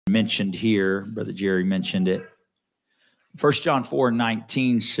mentioned here. Brother Jerry mentioned it. 1 John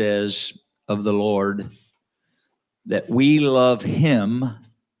 4:19 says of the Lord that we love him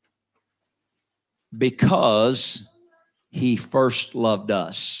because he first loved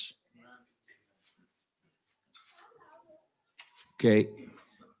us. Okay.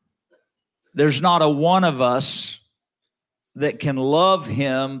 There's not a one of us that can love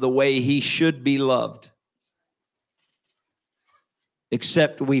him the way he should be loved,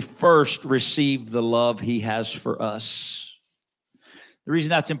 except we first receive the love he has for us. The reason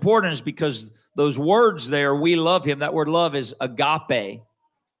that's important is because those words there, we love him, that word love is agape.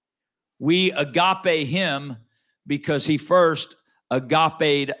 We agape him because he first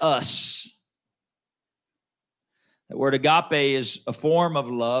agape'd us. The word agape is a form of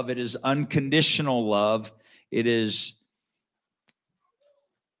love. It is unconditional love. It is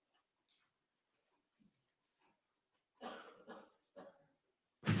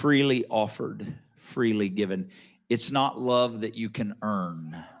freely offered, freely given. It's not love that you can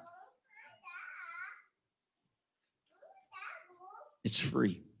earn. It's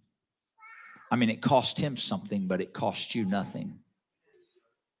free. I mean, it cost him something, but it cost you nothing.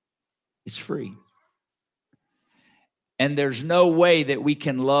 It's free. And there's no way that we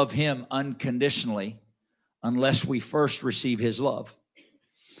can love him unconditionally unless we first receive his love.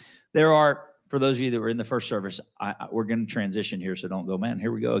 There are, for those of you that were in the first service, we're going to transition here, so don't go, man,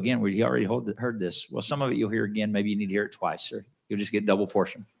 here we go again. We already heard this. Well, some of it you'll hear again. Maybe you need to hear it twice, or you'll just get double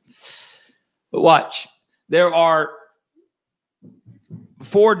portion. But watch. There are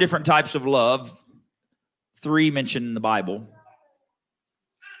 4 different types of love, 3 mentioned in the Bible.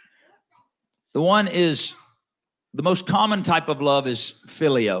 The one is, the most common type of love is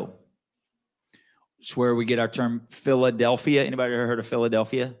phileo. It's where we get our term Philadelphia. Anybody ever heard of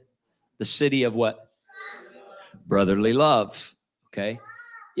Philadelphia? The city of what? Brotherly love. Okay.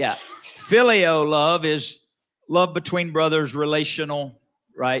 Yeah. Phileo love is love between brothers, relational,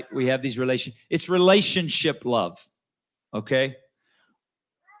 right? We have these it's relationship love. Okay.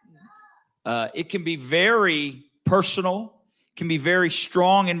 It can be very personal, can be very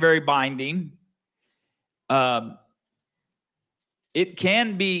strong and very binding. It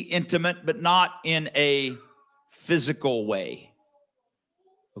can be intimate, but not in a physical way.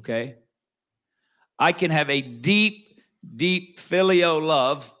 Okay? I can have a deep, deep filial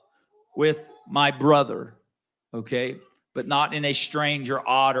love with my brother, okay? But not in a strange or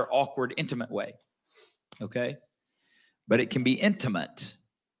odd or awkward, intimate way, okay? But it can be intimate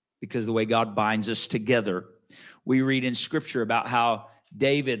because of the way God binds us together. We read in Scripture about how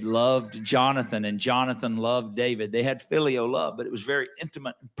David loved Jonathan and Jonathan loved David. They had filial love, but it was very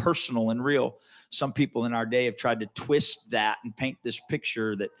intimate and personal and real. Some people in our day have tried to twist that and paint this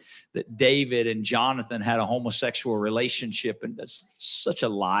picture that David and Jonathan had a homosexual relationship, and that's such a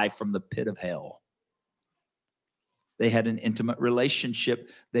lie from the pit of hell. They had an intimate relationship.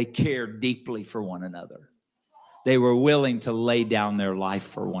 They cared deeply for one another. They were willing to lay down their life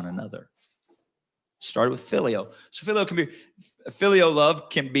for one another. Started with filial. So filial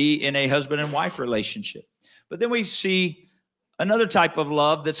love can be in a husband and wife relationship. But then we see another type of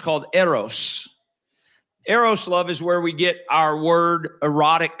love that's called eros. Eros love is where we get our word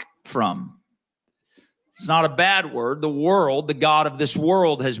erotic from. It's not a bad word. The world, the God of this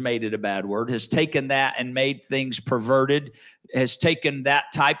world, has made it a bad word, has taken that and made things perverted, has taken that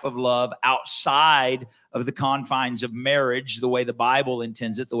type of love outside of the confines of marriage, the way the Bible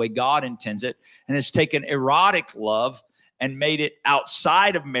intends it, the way God intends it, and has taken erotic love and made it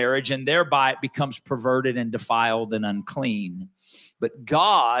outside of marriage, and thereby it becomes perverted and defiled and unclean. But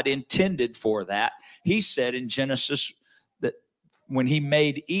God intended for that. He said in Genesis that when he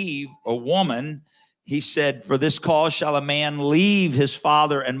made Eve, a woman, he said, "For this cause shall a man leave his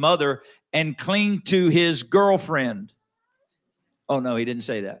father and mother and cling to his girlfriend." Oh, no, he didn't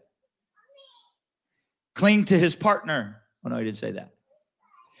say that. Cling to his partner. Oh, no, he didn't say that.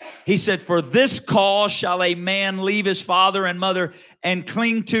 He said, "For this cause shall a man leave his father and mother and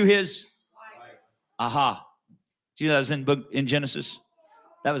cling to his wife." Aha. Do you know that was in Genesis?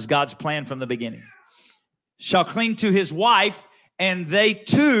 That was God's plan from the beginning. Shall cling to his wife, and they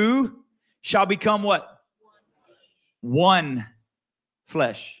two shall become what? One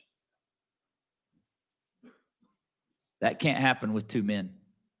flesh. That can't happen with 2 men.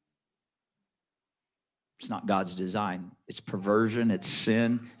 It's not God's design. It's perversion. It's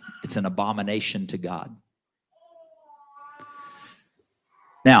sin. It's an abomination to God.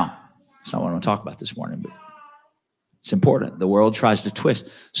 Now, it's not what I want to talk about this morning, but it's important. The world tries to twist.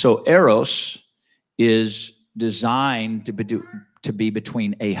 So eros is designed to be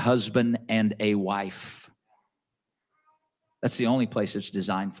between a husband and a wife. That's the only place it's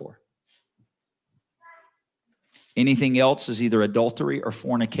designed for. Anything else is either adultery or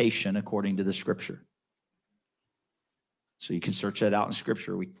fornication, according to the Scripture. So you can search that out in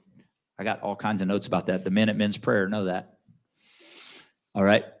Scripture. I got all kinds of notes about that. The men at Men's Prayer know that. All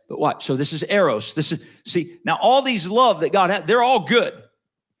right, but watch. So this is eros. Now all these love that God had, they're all good.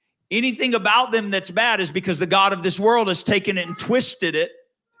 Anything about them that's bad is because the God of this world has taken it and twisted it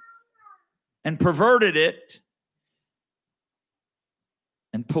and perverted it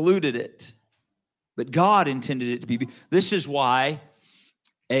and polluted it. But God intended it to be. This is why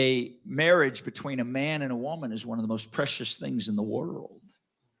a marriage between a man and a woman is one of the most precious things in the world.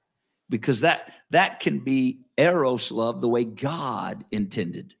 Because that can be eros love the way God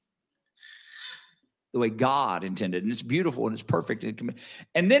intended. The way God intended. And it's beautiful and it's perfect.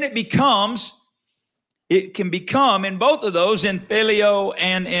 And then it can become in both of those, in phileo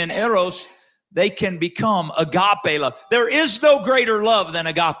and in eros, they can become agape love. There is no greater love than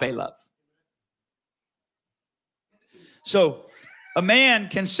agape love. So a man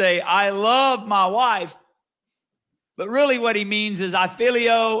can say, I love my wife, but really what he means is I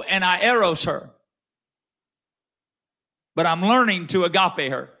phileo and I eros her. But I'm learning to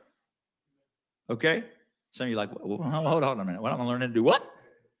agape her. Okay? Some of you are like, well, hold on a minute. What am I learning to do? What?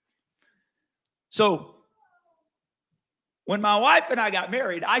 So when my wife and I got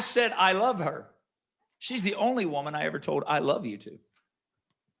married, I said I love her. She's the only woman I ever told I love you to.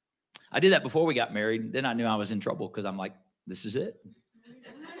 I did that before we got married. Then I knew I was in trouble because I'm like, this is it.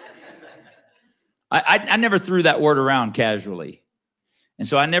 I never threw that word around casually. And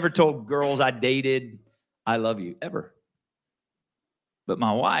so I never told girls I dated, I love you, ever. But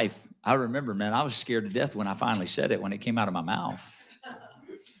my wife, I remember, man, I was scared to death when I finally said it, when it came out of my mouth.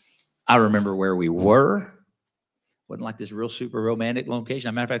 I remember where we were. Wasn't like this real super romantic location.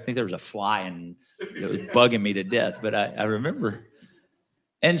 As a matter of fact, I think there was a fly and it was bugging me to death, but I remember.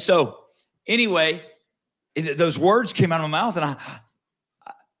 And so anyway, those words came out of my mouth, and I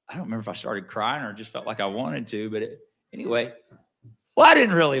don't remember if I started crying or just felt like I wanted to, but anyway, well, I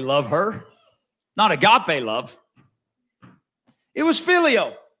didn't really love her. Not agape love. It was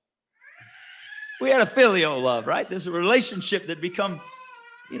phileo. We had a phileo love, right? There's a relationship that become,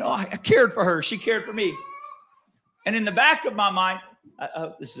 I cared for her. She cared for me. And in the back of my mind, I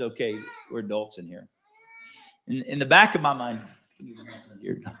hope this is okay. We're adults in here. In the back of my mind,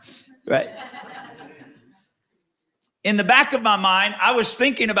 right? In the back of my mind, I was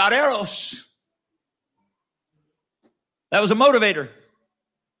thinking about eros. That was a motivator.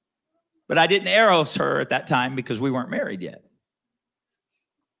 But I didn't eros her at that time because we weren't married yet.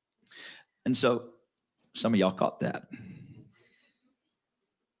 And so some of y'all caught that.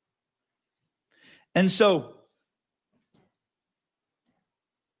 And so,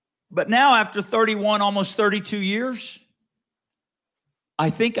 but now after 31, almost 32 years,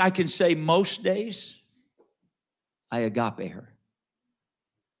 I think I can say most days, I agape her.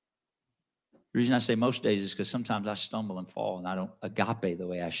 The reason I say most days is because sometimes I stumble and fall and I don't agape the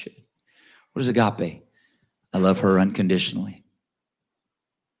way I should. What is agape? I love her unconditionally.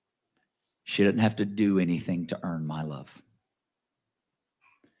 She doesn't have to do anything to earn my love.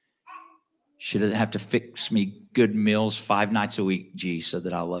 She doesn't have to fix me good meals 5 nights a week, so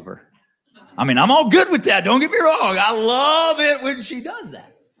that I love her. I mean, I'm all good with that. Don't get me wrong. I love it when she does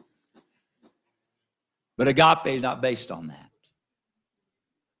that. But agape is not based on that.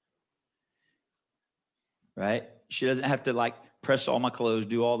 Right? She doesn't have to press all my clothes,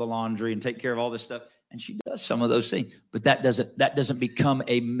 do all the laundry, and take care of all this stuff. And she does some of those things. But that doesn't become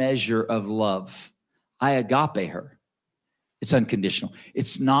a measure of love. I agape her. It's unconditional.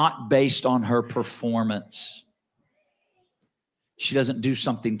 It's not based on her performance. She doesn't do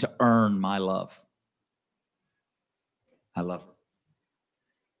something to earn my love. I love her.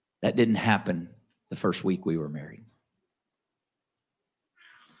 That didn't happen the first week we were married.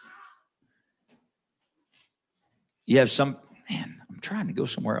 You have I'm trying to go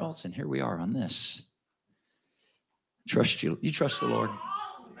somewhere else, and here we are on this. Trust you. You trust the Lord.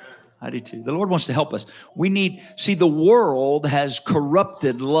 I do too. The Lord wants to help us. The world has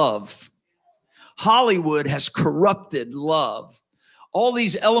corrupted love. Hollywood has corrupted love. All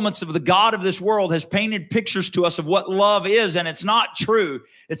these elements of the God of this world has painted pictures to us of what love is, and it's not true.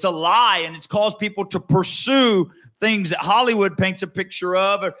 It's a lie, and it's caused people to pursue things that Hollywood paints a picture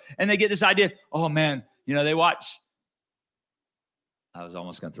of, and they get this idea, oh man, they watch. I was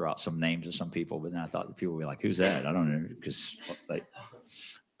almost going to throw out some names of some people, but then I thought the people would be like, who's that? I don't know, because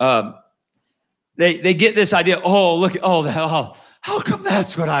they get this idea, how come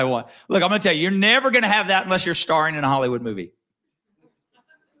that's what I want? Look, I'm going to tell you, you're never going to have that unless you're starring in a Hollywood movie.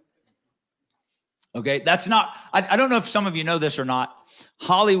 Okay, that's not, I don't know if some of you know this or not.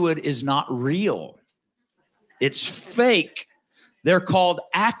 Hollywood is not real. It's fake. They're called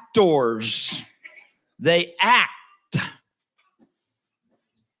actors. They act.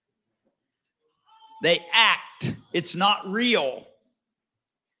 They act. It's not real.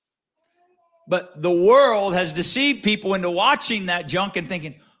 But the world has deceived people into watching that junk and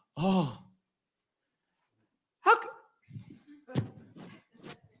thinking, oh,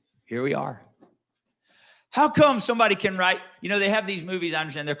 here we are. How come somebody can write, they have these movies, I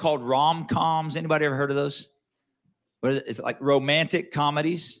understand, they're called rom-coms. Anybody ever heard of those? What is it? It's like romantic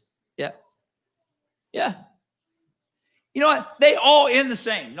comedies. Yeah. Yeah. You know what? They all end the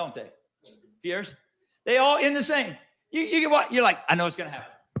same, don't they? Fears? They all end the same. You get what? You're like, I know it's going to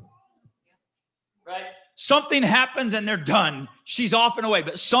happen. Right? Something happens and they're done. She's off and away.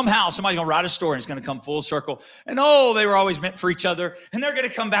 But somehow somebody's going to write a story and it's going to come full circle. And they were always meant for each other. And they're going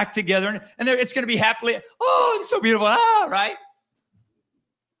to come back together. And it's going to be happily. Oh, it's so beautiful. Right?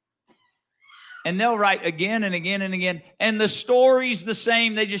 And they'll write again and again and again. And the story's the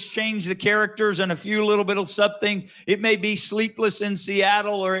same. They just change the characters and a few little bit of sub things. It may be Sleepless in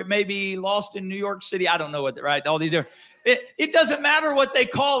Seattle or it may be Lost in New York City. I don't know what, right? All these different. It doesn't matter what they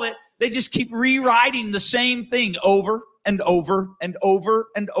call it. They just keep rewriting the same thing over and over and over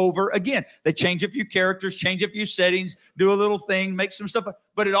and over again. They change a few characters, change a few settings, do a little thing, make some stuff.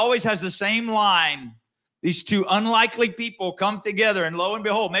 But it always has the same line. These two unlikely people come together, and lo and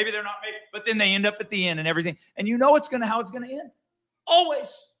behold, maybe they're not made, but then they end up at the end and everything. And you know how it's going to end.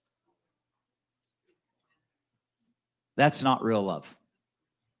 Always. That's not real love.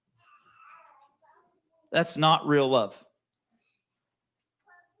 That's not real love.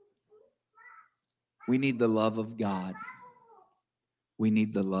 We need the love of God. We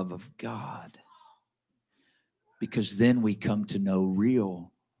need the love of God. Because then we come to know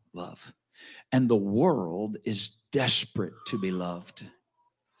real love. And the world is desperate to be loved.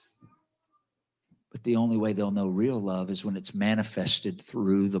 But the only way they'll know real love is when it's manifested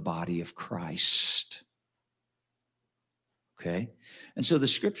through the body of Christ. Okay? And so the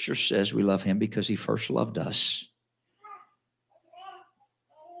scripture says we love him because he first loved us.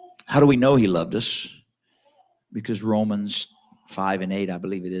 How do we know he loved us? Because Romans 5 and 8, I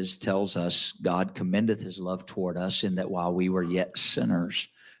believe it is, tells us God commendeth his love toward us in that while we were yet sinners,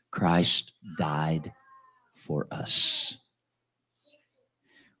 Christ died for us.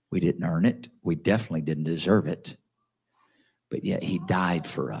 We didn't earn it. We definitely didn't deserve it. But yet he died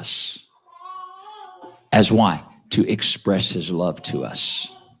for us. As why? To express his love to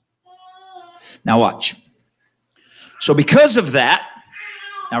us. Now watch. So because of that,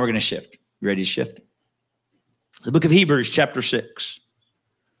 now we're going to shift. You ready to shift? The book of Hebrews chapter 6.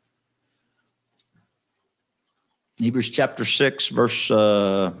 Hebrews chapter 6, verse,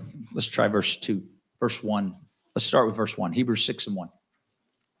 let's try verse 2, verse 1. Let's start with verse 1, Hebrews 6 and 1.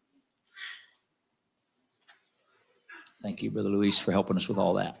 Thank you, Brother Luis, for helping us with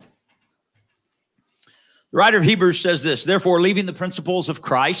all that. The writer of Hebrews says this, therefore, leaving the principles of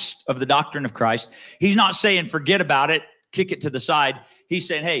Christ, of the doctrine of Christ, he's not saying forget about it, kick it to the side. He's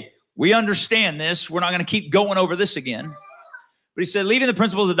saying, hey, we understand this. We're not going to keep going over this again. But he said, leaving the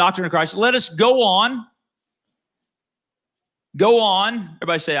principles of the doctrine of Christ, let us go on. Go on.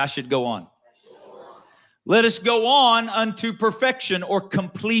 Everybody say, I should go on. Let us go on unto perfection or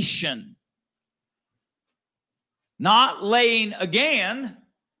completion. Not laying again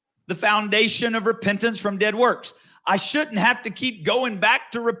the foundation of repentance from dead works. I shouldn't have to keep going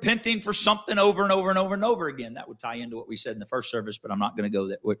back to repenting for something over and over and over and over again. That would tie into what we said in the first service, but I'm not going to go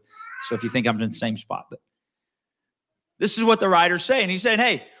that way. So if you think I'm in the same spot, but this is what the writer's saying. He's saying,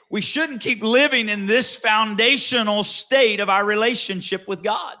 hey, we shouldn't keep living in this foundational state of our relationship with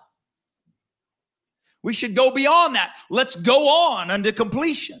God. We should go beyond that. Let's go on unto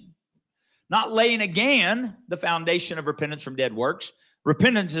completion. Not laying again the foundation of repentance from dead works.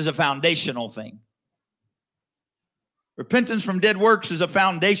 Repentance is a foundational thing. Repentance from dead works is a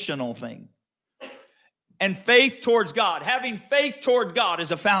foundational thing. And faith towards God, having faith toward God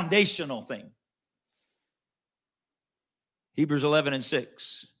is a foundational thing. Hebrews 11 and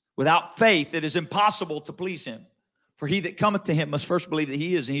 6. Without faith, it is impossible to please him. For he that cometh to him must first believe that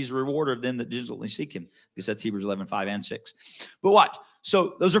he is, and he's a rewarder of them that diligently seek him. Because that's Hebrews 11, 5 and 6. But watch.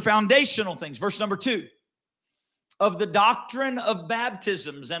 So those are foundational things. Verse number 2. Of the doctrine of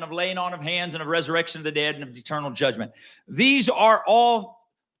baptisms and of laying on of hands and of resurrection of the dead and of eternal judgment. These are all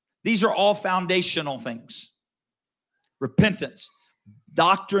foundational things. Repentance,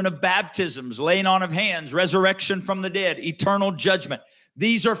 doctrine of baptisms, laying on of hands, resurrection from the dead, eternal judgment.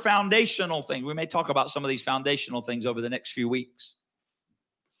 These are foundational things. We may talk about some of these foundational things over the next few weeks.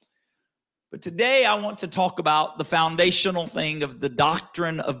 But today I want to talk about the foundational thing of the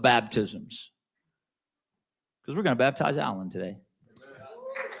doctrine of baptisms. Because we're going to baptize Alan today.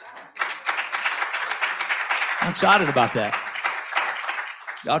 I'm excited about that.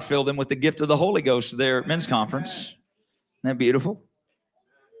 God filled him with the gift of the Holy Ghost there at men's conference. Isn't that beautiful?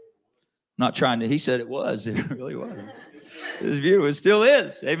 I'm not trying to, he said it was. It really was. His view, it still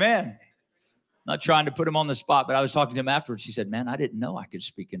is. Amen. Not trying to put him on the spot, but I was talking to him afterwards. He said, man, I didn't know I could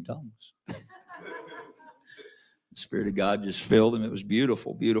speak in tongues. The Spirit of God just filled him. It was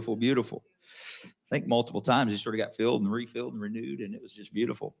beautiful, beautiful, beautiful. I think multiple times he sort of got filled and refilled and renewed, and it was just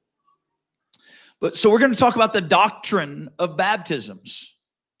beautiful. But so we're going to talk about the doctrine of baptisms.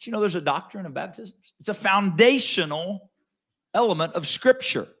 Do you know there's a doctrine of baptisms? It's a foundational element of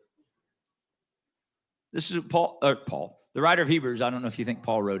Scripture. This is Paul, the writer of Hebrews. I don't know if you think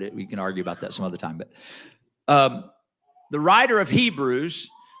Paul wrote it. We can argue about that some other time. But the writer of Hebrews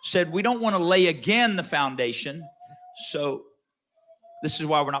said we don't want to lay again the foundation. So this is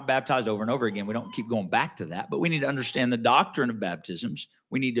why we're not baptized over and over again. We don't keep going back to that. But we need to understand the doctrine of baptisms.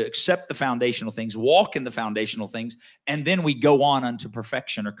 We need to accept the foundational things, walk in the foundational things, and then we go on unto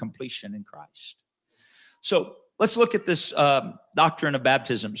perfection or completion in Christ. So let's look at this doctrine of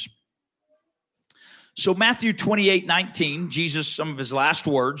baptisms. So Matthew 28:19, Jesus, some of his last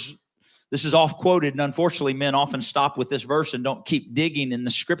words, this is oft quoted, and unfortunately men often stop with this verse and don't keep digging in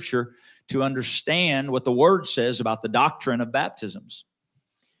the Scripture to understand what the Word says about the doctrine of baptisms.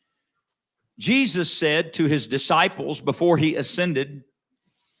 Jesus said to his disciples before he ascended,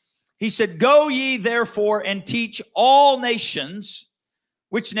 he said, go ye therefore and teach all nations.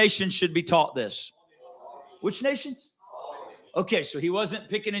 Which nations should be taught this? Which nations? Okay, so he wasn't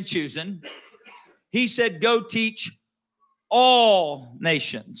picking and choosing. He said, go teach all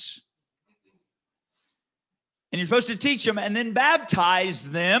nations. And you're supposed to teach them and then baptize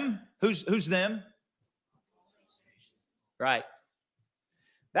them. Who's them? Right.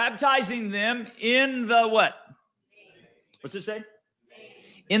 Baptizing them in the what? What's it say?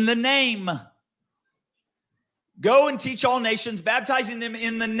 In the name. Go and teach all nations, baptizing them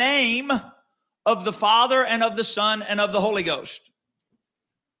in the name of the Father and of the Son and of the Holy Ghost.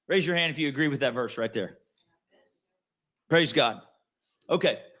 Raise your hand if you agree with that verse right there. Praise God.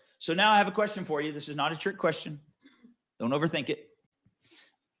 Okay, so now I have a question for you. This is not a trick question. Don't overthink it.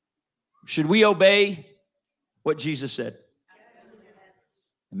 Should we obey what Jesus said?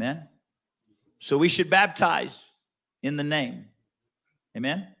 Amen? So we should baptize in the name.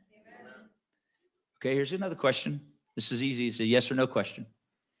 Amen? Okay, here's another question. This is easy. It's a yes or no question.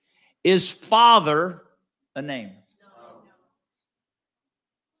 Is Father a name?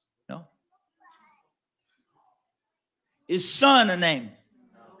 No? Is Son a name?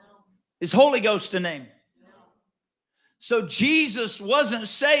 Is Holy Ghost a name? So Jesus wasn't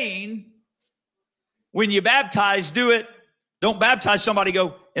saying when you baptize, do it. Don't baptize somebody,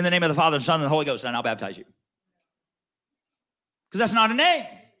 go in the name of the Father, the Son, and the Holy Ghost, and I'll baptize you. Because that's not a name.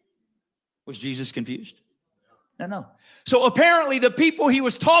 Was Jesus confused? No. So apparently the people he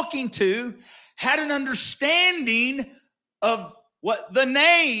was talking to had an understanding of what the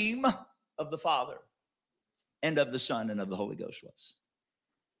name of the Father and of the Son and of the Holy Ghost was.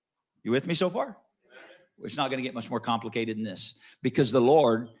 You with me so far? It's not going to get much more complicated than this, because the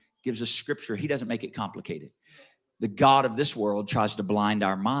Lord gives us Scripture. He doesn't make it complicated. The God of this world tries to blind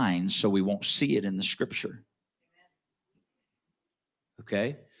our minds so we won't see it in the Scripture.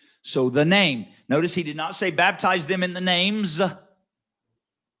 Okay? So the name. Notice he did not say baptize them in the names.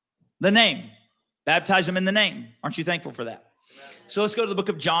 The name. Baptize them in the name. Aren't you thankful for that? So let's go to the book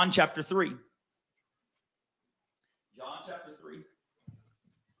of John chapter 3. John chapter 3.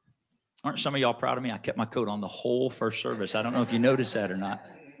 Aren't some of y'all proud of me? I kept my coat on the whole first service. I don't know if you noticed that or not.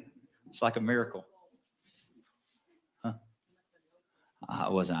 It's like a miracle. Huh? I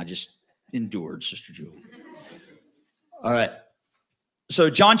wasn't. I just endured, Sister Julie. All right. So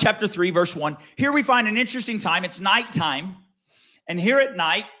John chapter 3, verse 1. Here we find an interesting time. It's nighttime. And here at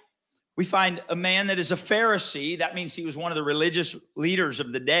night, we find a man that is a Pharisee. That means he was one of the religious leaders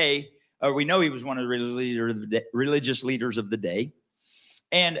of the day. Or we know he was one of the religious leaders of the day.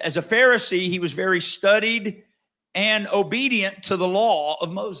 And as a Pharisee, he was very studied and obedient to the law of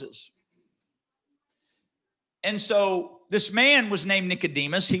Moses. And so this man was named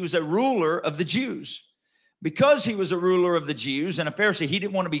Nicodemus. He was a ruler of the Jews. Because he was a ruler of the Jews and a Pharisee, he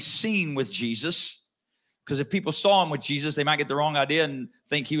didn't want to be seen with Jesus. Because if people saw him with Jesus, they might get the wrong idea and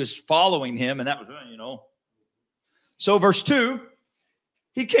think he was following him. And that was, So verse 2,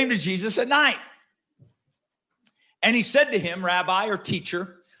 he came to Jesus at night. And he said to him, Rabbi or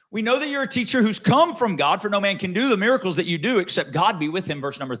teacher, we know that you're a teacher who's come from God, for no man can do the miracles that you do except God be with him.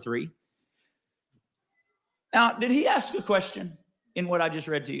 Verse number 3. Now, did he ask a question in what I just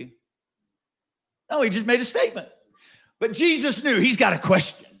read to you? No, he just made a statement. But Jesus knew he's got a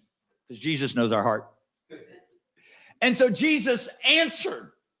question because Jesus knows our heart. And so Jesus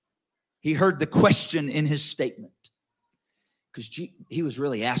answered. He heard the question in his statement because he was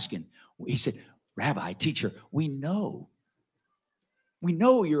really asking. He said, Rabbi, teacher, we know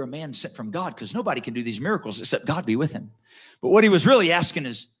you're a man sent from God because nobody can do these miracles except God be with him. But what he was really asking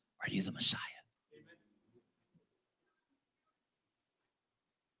is, are you the Messiah?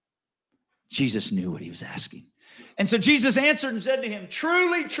 Jesus knew what he was asking. And so Jesus answered and said to him,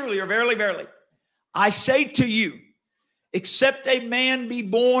 truly, truly, or verily, verily, I say to you, except a man be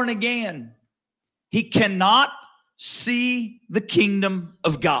born again, he cannot see the kingdom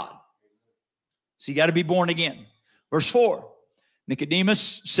of God. So you got to be born again. Verse 4,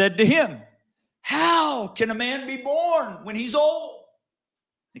 Nicodemus said to him, how can a man be born when he's old?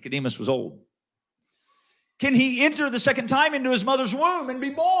 Nicodemus was old. Can he enter the second time into his mother's womb and be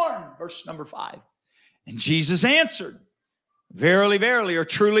born? Verse number 5. And Jesus answered, verily, verily, or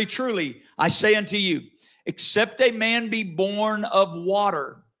truly, truly, I say unto you, except a man be born of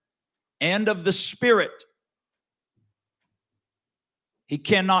water and of the Spirit, he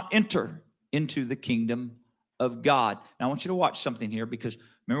cannot enter into the kingdom of God. Now, I want you to watch something here because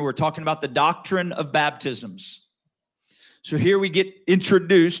remember, we're talking about the doctrine of baptisms. So here we get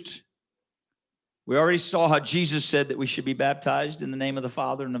introduced. We already saw how Jesus said that we should be baptized in the name of the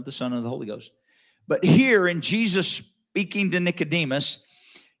Father and of the Son and of the Holy Ghost. But here in Jesus speaking to Nicodemus,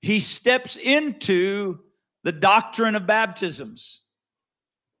 he steps into the doctrine of baptisms.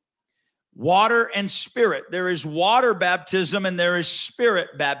 Water and spirit. There is water baptism and there is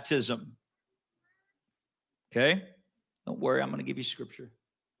spirit baptism. Okay? Don't worry, I'm going to give you scripture.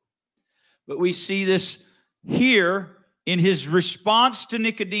 But we see this here in his response to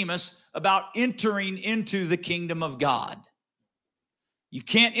Nicodemus about entering into the kingdom of God. You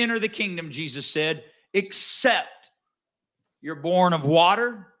can't enter the kingdom, Jesus said, except you're born of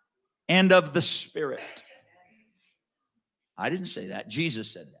water and of the Spirit. I didn't say that. Jesus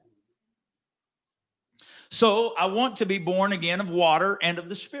said that. So I want to be born again of water and of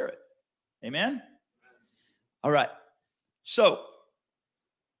the Spirit. Amen? All right. So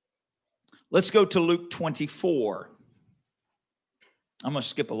let's go to Luke 24. I'm going to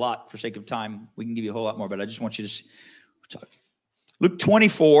skip a lot for sake of time. We can give you a whole lot more, but I just want you to talk. Luke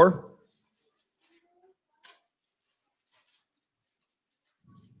 24.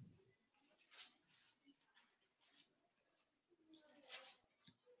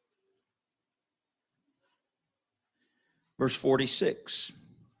 Verse 46.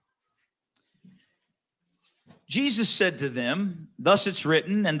 Jesus said to them, thus it's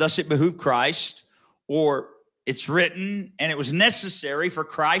written, and thus it behooved Christ, or it's written, and it was necessary for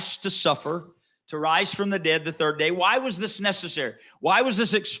Christ to suffer, to rise from the dead the third day. Why was this necessary? Why was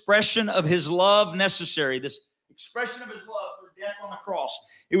this expression of his love necessary? This expression of his love for death on the cross.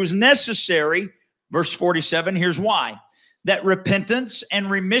 It was necessary, verse 47, here's why. That repentance and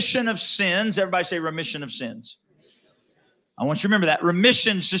remission of sins, everybody say remission of sins. I want you to remember that.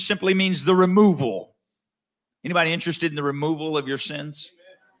 Remission just simply means the removal. Anybody interested in the removal of your sins?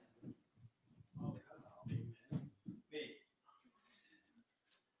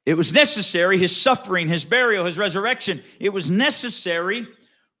 It was necessary, his suffering, his burial, his resurrection. It was necessary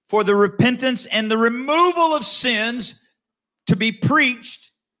for the repentance and the removal of sins to be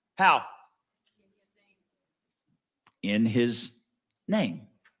preached. How? In his name.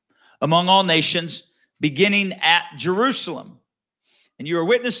 Among all nations, beginning at Jerusalem. And you are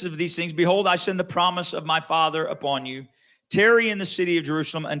witnesses of these things. Behold, I send the promise of my Father upon you. Tarry in the city of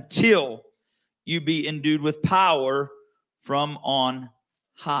Jerusalem until you be endued with power from on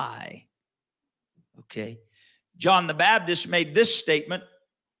high. Okay. John the Baptist made this statement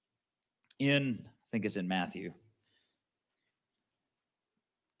in, I think it's in Matthew.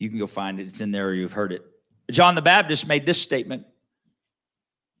 You can go find it. It's in there or you've heard it. John the Baptist made this statement.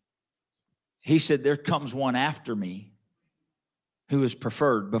 He said, there comes one after me who is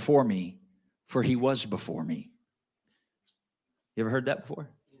preferred before me, for he was before me. You ever heard that before?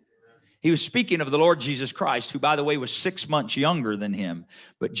 He was speaking of the Lord Jesus Christ, who, by the way, was 6 months younger than him.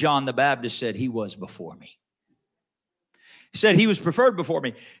 But John the Baptist said, he was before me. He said, he was preferred before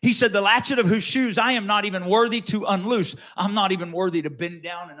me. He said, the latchet of whose shoes I am not even worthy to unloose. I'm not even worthy to bend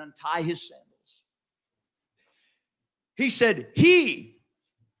down and untie his sandals. He said, he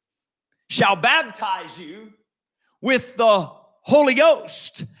shall baptize you with the Holy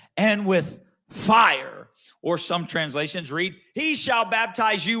Ghost and with fire. Or some translations read, he shall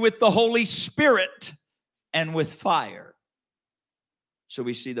baptize you with the Holy Spirit and with fire. So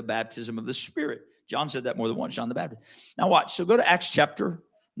we see the baptism of the Spirit. John said that more than once, John the Baptist. Now watch. So go to Acts chapter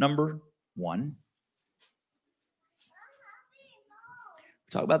number 1.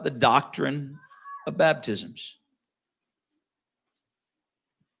 Talk about the doctrine of baptisms.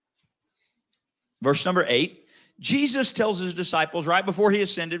 Verse number 8. Jesus tells his disciples right before he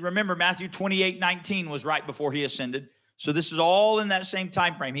ascended. Remember, Matthew 28:19 was right before he ascended. So this is all in that same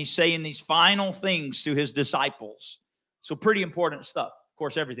time frame. He's saying these final things to his disciples. So pretty important stuff. Of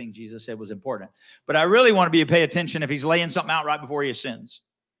course, everything Jesus said was important. But I really want to be to pay attention if he's laying something out right before he ascends.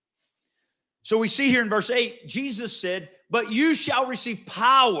 So we see here in verse 8, Jesus said, but you shall receive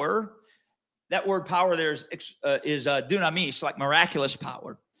power. That word power there is dunamis, like miraculous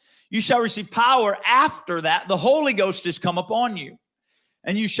power. You shall receive power. After that, the Holy Ghost is come upon you.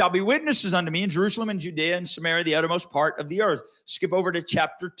 And you shall be witnesses unto me in Jerusalem and Judea and Samaria, the uttermost part of the earth. Skip over to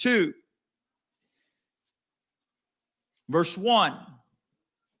chapter 2. Verse 1.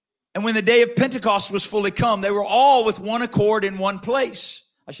 And when the day of Pentecost was fully come, they were all with one accord in one place.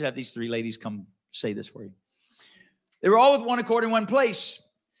 I should have these 3 ladies come say this for you. They were all with one accord in one place.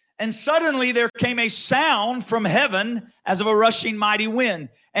 And suddenly there came a sound from heaven as of a rushing mighty wind,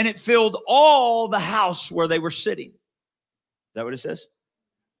 and it filled all the house where they were sitting. Is that what it says?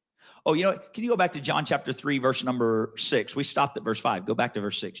 Oh, you know what? Can you go back to John chapter 3, verse number 6? We stopped at verse 5. Go back to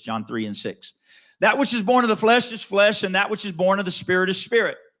verse 6, John 3 and 6. That which is born of the flesh is flesh, and that which is born of the spirit is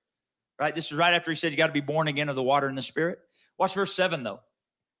spirit. Right? This is right after he said you got to be born again of the water and the spirit. Watch verse 7, though.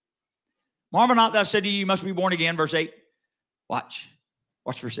 Marvel not that I said to you, you must be born again. Verse 8. Watch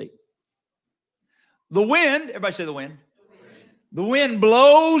verse 8. The wind, everybody say the wind. The wind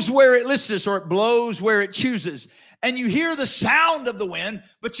blows where it listeth, or it blows where it chooses. And you hear the sound of the wind,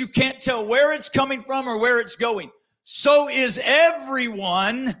 but you can't tell where it's coming from or where it's going. So is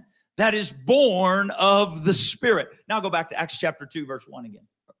everyone that is born of the Spirit. Now go back to Acts chapter 2, verse 1 again.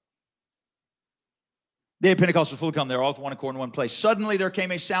 The day of Pentecost was fully come. They were all with one accord in one place. Suddenly there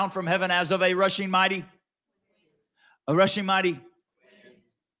came a sound from heaven as of a rushing mighty.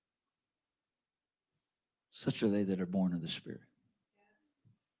 Such are they that are born of the Spirit.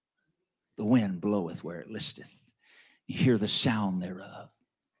 The wind bloweth where it listeth. You hear the sound thereof.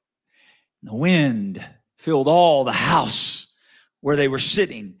 And the wind filled all the house where they were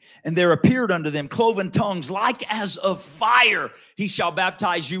sitting. And there appeared unto them cloven tongues like as of fire. He shall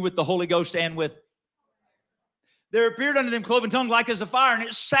baptize you with the Holy Ghost and with. There appeared unto them cloven tongues like as of fire, and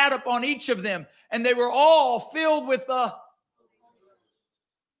it sat upon each of them. And they were all filled with the.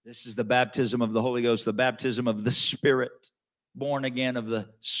 This is the baptism of the Holy Ghost, the baptism of the Spirit, born again of the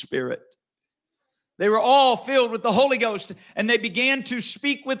Spirit. They were all filled with the Holy Ghost, and they began to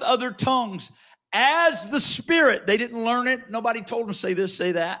speak with other tongues as the Spirit. They didn't learn it. Nobody told them, say this,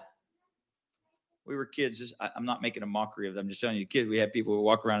 say that. We were kids. I'm not making a mockery of them. I'm just telling you, kids, we had people who would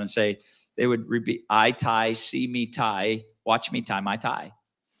walk around and say, they would repeat, I tie, see me tie, watch me tie my tie.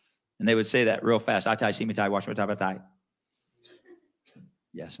 And they would say that real fast. I tie, see me tie, watch me tie my tie.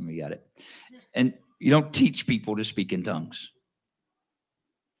 Yes, we got it. And you don't teach people to speak in tongues.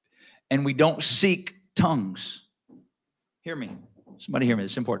 And we don't seek tongues. Hear me. Somebody hear me.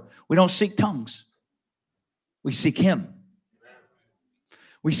 This is important. We don't seek tongues. We seek Him.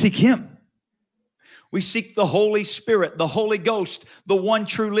 We seek Him. We seek the Holy Spirit, the Holy Ghost, the one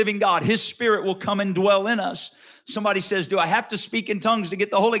true living God. His Spirit will come and dwell in us. Somebody says, do I have to speak in tongues to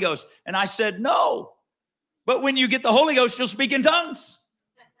get the Holy Ghost? And I said, no. But when you get the Holy Ghost, you'll speak in tongues.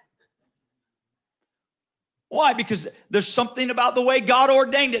 Why? Because there's something about the way God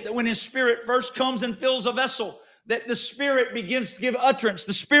ordained it, that when His Spirit first comes and fills a vessel, that the Spirit begins to give utterance.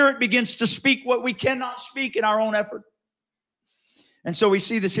 The Spirit begins to speak what we cannot speak in our own effort. And so we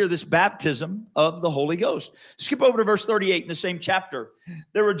see this here, this baptism of the Holy Ghost. Skip over to verse 38 in the same chapter.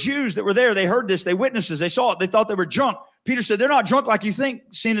 There were Jews that were there. They heard this. They witnesses. They saw it. They thought they were drunk. Peter said, they're not drunk like you think,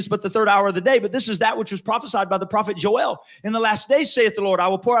 seeing it's but the 3rd hour of the day. But this is that which was prophesied by the prophet Joel. In the last days, saith the Lord, I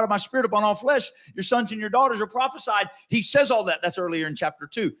will pour out of my Spirit upon all flesh. Your sons and your daughters are prophesied. He says all that. That's earlier in chapter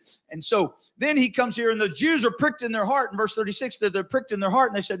 2. And so then he comes here, and the Jews are pricked in their heart. In verse 36, they're pricked in their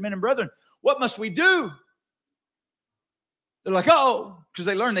heart. And they said, men and brethren, what must we do? They're like, oh, because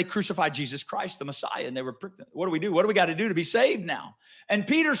they learned they crucified Jesus Christ, the Messiah, and they were pricked. What do we do? What do we got to do to be saved now? And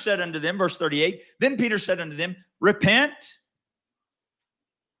Peter said unto them, verse 38, then Peter said unto them, repent,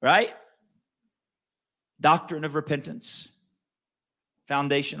 right? Doctrine of repentance,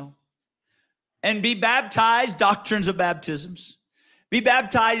 foundational. And be baptized, doctrines of baptisms. Be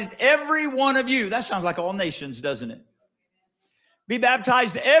baptized, every one of you. That sounds like all nations, doesn't it? Be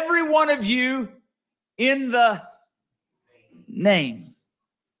baptized, every one of you, in the name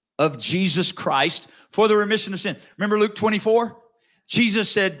of Jesus Christ for the remission of sin. Remember Luke 24?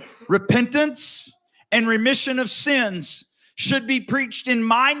 Jesus said, repentance and remission of sins should be preached in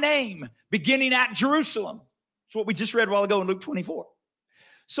my name, beginning at Jerusalem. That's what we just read a while ago in Luke 24.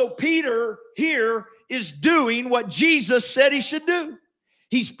 So Peter here is doing what Jesus said he should do.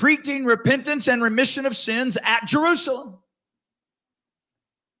 He's preaching repentance and remission of sins at Jerusalem.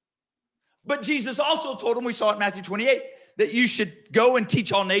 But Jesus also told him, we saw it in Matthew 28, that you should go and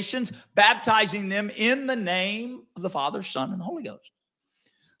teach all nations, baptizing them in the name of the Father, Son, and the Holy Ghost.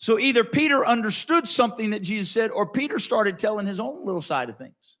 So either Peter understood something that Jesus said, or Peter started telling his own little side of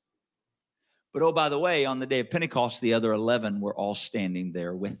things. But oh, by the way, on the day of Pentecost, the other 11 were all standing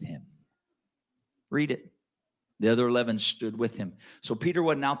there with him. Read it. The other 11 stood with him. So Peter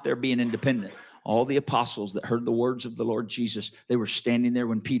wasn't out there being independent. All the apostles that heard the words of the Lord Jesus, they were standing there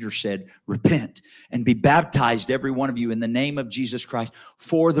when Peter said, repent and be baptized, every one of you, in the name of Jesus Christ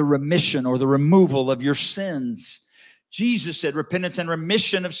for the remission or the removal of your sins. Jesus said repentance and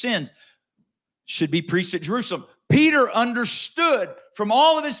remission of sins should be preached at Jerusalem. Peter understood from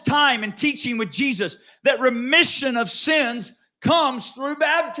all of his time in teaching with Jesus that remission of sins comes through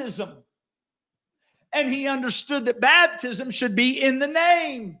baptism. And he understood that baptism should be in the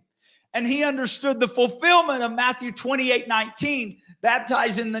name. And he understood the fulfillment of Matthew 28:19.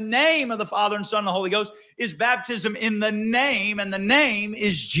 Baptized in the name of the Father and Son and the Holy Ghost is baptism in the name, and the name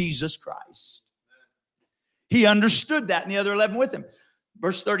is Jesus Christ. He understood that, and the other 11 with him.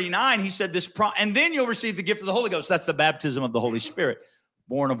 Verse 39, he said this, and then you'll receive the gift of the Holy Ghost. That's the baptism of the Holy Spirit.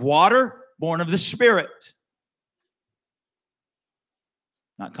 Born of water, born of the Spirit.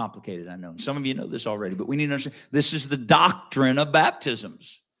 Not complicated, I know. Some of you know this already, but we need to understand this is the doctrine of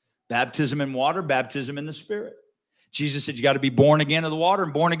baptisms. Baptism in water, baptism in the Spirit. Jesus said you got to be born again of the water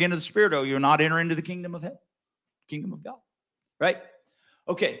and born again of the Spirit, or you'll not enter into the kingdom of heaven, kingdom of God. Right?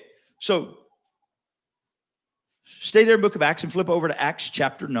 Okay, so stay there in the book of Acts and flip over to Acts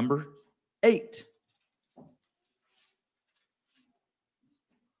chapter number 8.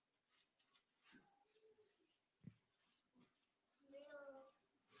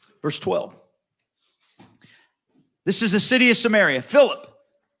 Verse 12. This is the city of Samaria.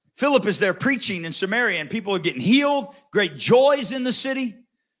 Philip is there preaching in Samaria, and people are getting healed. Great joys in the city.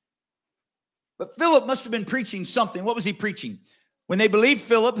 But Philip must have been preaching something. What was he preaching? When they believed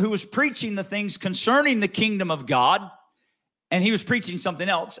Philip, who was preaching the things concerning the kingdom of God, and he was preaching something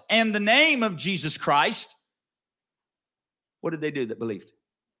else, and the name of Jesus Christ, what did they do that believed?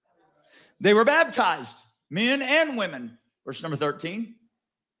 They were baptized, men and women. Verse number 13.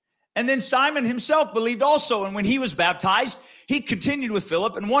 And then Simon himself believed also. And when he was baptized, he continued with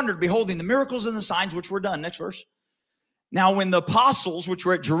Philip and wondered, beholding the miracles and the signs which were done. Next verse. Now, when the apostles, which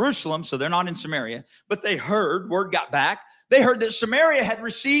were at Jerusalem, so they're not in Samaria, but they heard, word got back, they heard that Samaria had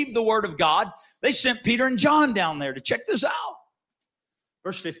received the word of God. They sent Peter and John down there to check this out.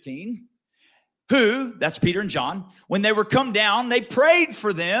 Verse 15. Who, that's Peter and John, when they were come down, they prayed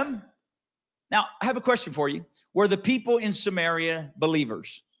for them. Now, I have a question for you. Were the people in Samaria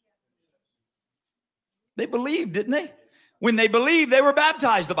believers? They believed, didn't they? When they believed, they were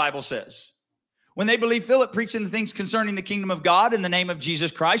baptized, the Bible says. When they believed Philip preaching the things concerning the kingdom of God in the name of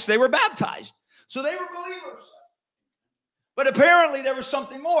Jesus Christ, they were baptized. So they were believers. But apparently there was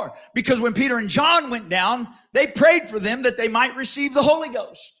something more, because when Peter and John went down, they prayed for them that they might receive the Holy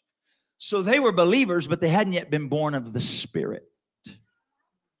Ghost. So they were believers, but they hadn't yet been born of the Spirit.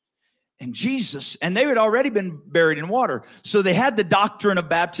 And Jesus, and they had already been buried in water. So they had the doctrine of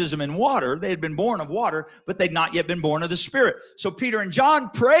baptism in water. They had been born of water, but they'd not yet been born of the Spirit. So Peter and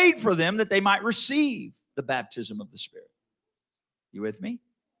John prayed for them that they might receive the baptism of the Spirit. You with me?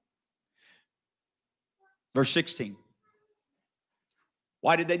 Verse 16.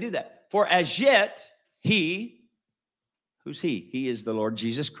 Why did they do that? For as yet he, who's he? He is the Lord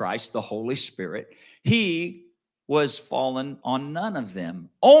Jesus Christ, the Holy Spirit. He was fallen on none of them.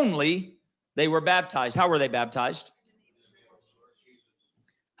 Only they were baptized. How were they baptized?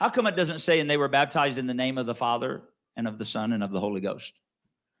 How come it doesn't say, and they were baptized in the name of the Father and of the Son and of the Holy Ghost?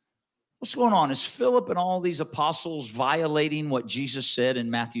 What's going on? Is Philip and all these apostles violating what Jesus said in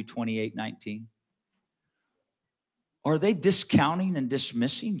Matthew 28:19? Are they discounting and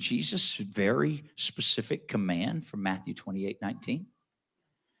dismissing Jesus' very specific command from Matthew 28:19?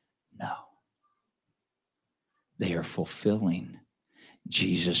 No. They are fulfilling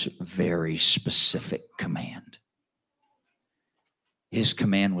Jesus' very specific command. His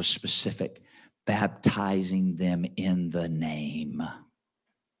command was specific, baptizing them in the name.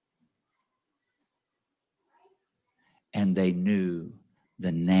 And they knew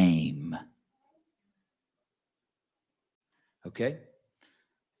the name. Okay?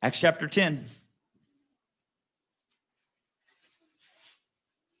 Acts chapter 10.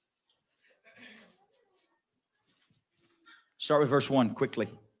 Start with verse 1 quickly.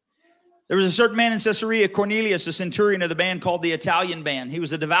 There was a certain man in Caesarea, Cornelius, a centurion of the band called the Italian band. He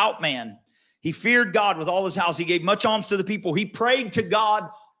was a devout man. He feared God with all his house. He gave much alms to the people. He prayed to God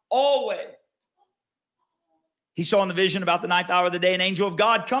always. He saw in the vision about the ninth hour of the day an angel of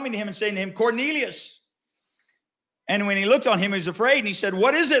God coming to him and saying to him, Cornelius. And when he looked on him, he was afraid. And he said,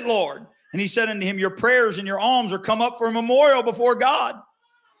 what is it, Lord? And he said unto him, your prayers and your alms are come up for a memorial before God.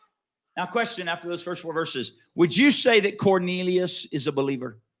 Now, question after those first 4 verses. Would you say that Cornelius is a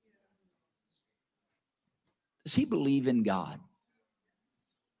believer? Does he believe in God?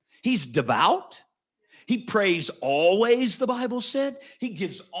 He's devout. He prays always, the Bible said. He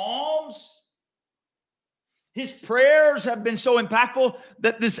gives alms. His prayers have been so impactful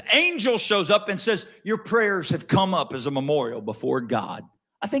that this angel shows up and says, your prayers have come up as a memorial before God.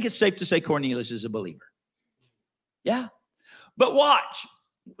 I think it's safe to say Cornelius is a believer. Yeah. But watch.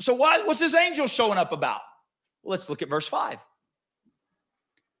 So what's this angel showing up about? Well, let's look at verse 5.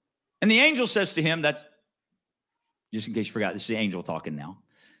 And the angel says to him, that's, just in case you forgot, this is the angel talking now.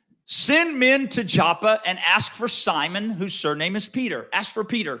 Send men to Joppa and ask for Simon, whose surname is Peter. Ask for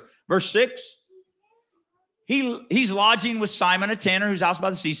Peter. Verse 6. He's lodging with Simon, a tanner who's house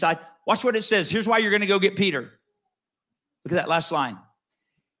by the seaside. Watch what it says. Here's why you're going to go get Peter. Look at that last line.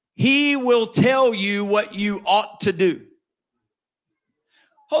 He will tell you what you ought to do.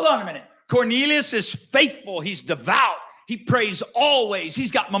 Hold on a minute. Cornelius is faithful. He's devout. He prays always.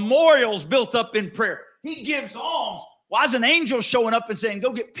 He's got memorials built up in prayer. He gives alms. Why is an angel showing up and saying,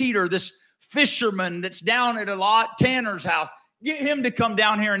 go get Peter, this fisherman that's down at a tanner's house. Get him to come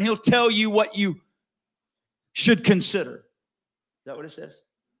down here and he'll tell you what you should consider. Is that what it says?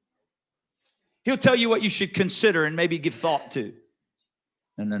 He'll tell you what you should consider and maybe give thought to.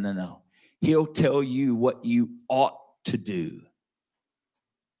 No. He'll tell you what you ought to do.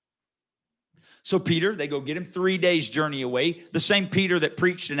 So Peter, they go get him 3 days journey away. The same Peter that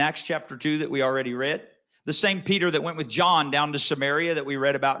preached in Acts chapter 2 that we already read. The same Peter that went with John down to Samaria that we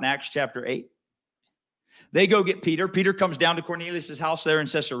read about in Acts chapter 8. They go get Peter. Peter comes down to Cornelius' house there in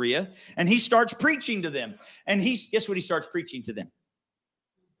Caesarea, and he starts preaching to them. And guess what he starts preaching to them?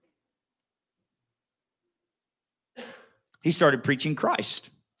 He started preaching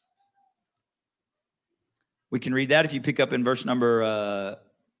Christ. We can read that if you pick up in verse number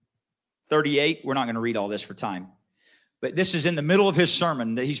 38. We're not going to read all this for time. But this is in the middle of his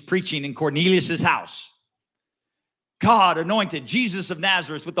sermon that he's preaching in Cornelius' house. God anointed Jesus of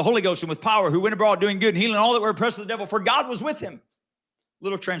Nazareth with the Holy Ghost and with power, who went abroad doing good and healing all that were oppressed of the devil, for God was with him.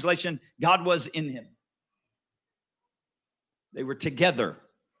 Little translation, God was in him. They were together.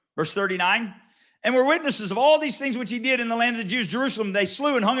 Verse 39, and were witnesses of all these things which he did in the land of the Jews, Jerusalem. They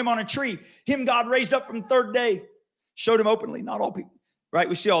slew and hung him on a tree. Him God raised up from the third day. Showed him openly, not all people. Right,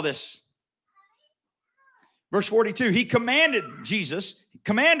 we see all this. Verse 42, he commanded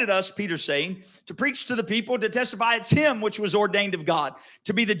us, Peter saying, to preach to the people, to testify it's him which was ordained of God,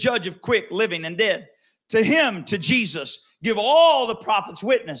 to be the judge of quick, living, and dead. To him, to Jesus, give all the prophets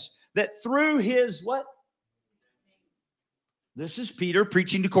witness that through his what? This is Peter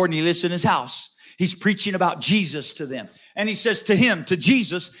preaching to Cornelius in his house. He's preaching about Jesus to them. And he says to him, to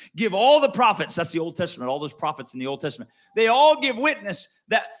Jesus, give all the prophets, that's the Old Testament, all those prophets in the Old Testament, they all give witness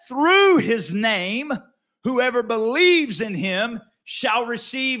that through his name, whoever believes in him shall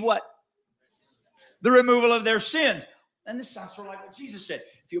receive what? The removal of their sins. And this sounds sort of like what Jesus said.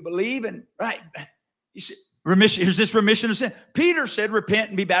 If you believe in, right, you should, remission, here's this remission of sin. Peter said, repent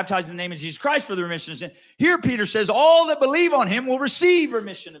and be baptized in the name of Jesus Christ for the remission of sin. Here Peter says, all that believe on him will receive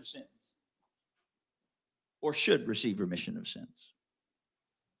remission of sins. Or should receive remission of sins.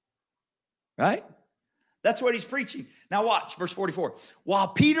 Right? That's what he's preaching. Now watch, verse 44. While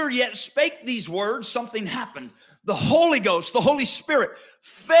Peter yet spake these words, something happened. The Holy Ghost, the Holy Spirit,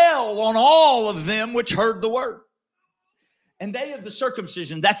 fell on all of them which heard the word. And they of the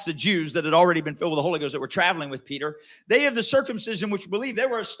circumcision, that's the Jews that had already been filled with the Holy Ghost that were traveling with Peter. They of the circumcision which believed, they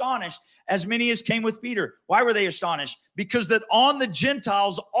were astonished, as many as came with Peter. Why were they astonished? Because that on the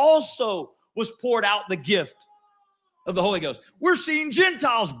Gentiles also was poured out the gift of the Holy Ghost. We're seeing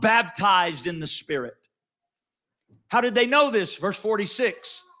Gentiles baptized in the Spirit. How did they know this? Verse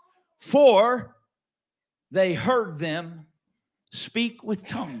 46. For they heard them speak with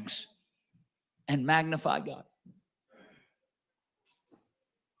tongues and magnify God.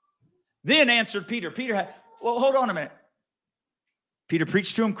 Then answered Peter. Well, hold on a minute. Peter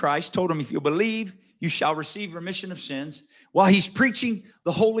preached to him Christ, told him, if you believe, you shall receive remission of sins. While he's preaching,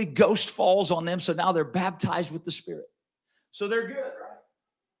 the Holy Ghost falls on them, so now they're baptized with the Spirit. So they're good, right?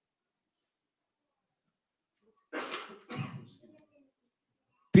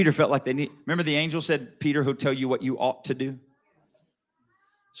 Peter felt like they need. Remember the angel said, Peter, who'll tell you what you ought to do?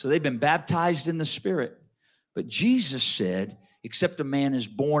 So they've been baptized in the Spirit. But Jesus said, except a man is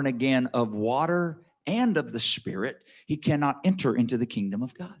born again of water and of the Spirit, he cannot enter into the kingdom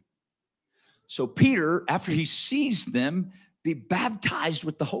of God. So Peter, after he sees them be baptized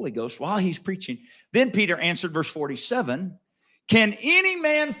with the Holy Ghost while he's preaching, then Peter answered, verse 47, can any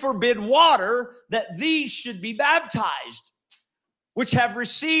man forbid water that these should be baptized, which have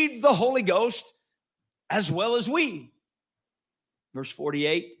received the Holy Ghost as well as we? Verse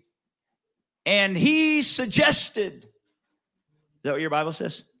 48, and he suggested. Is that what your Bible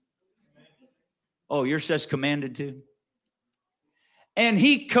says? Oh, yours says commanded too. And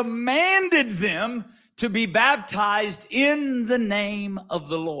he commanded them to be baptized in the name of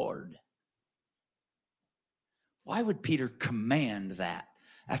the Lord. Why would Peter command that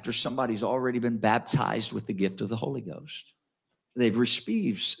after somebody's already been baptized with the gift of the Holy Ghost? They've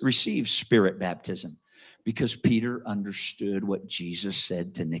received Spirit baptism because Peter understood what Jesus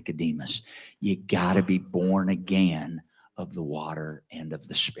said to Nicodemus. You got to be born again of the water and of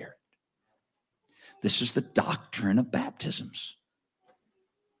the Spirit. This is the doctrine of baptisms.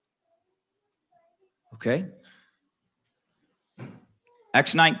 Okay?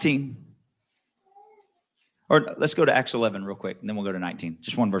 Acts 19. Or let's go to Acts 11 real quick, and then we'll go to 19.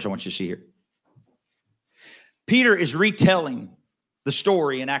 Just one verse I want you to see here. Peter is retelling the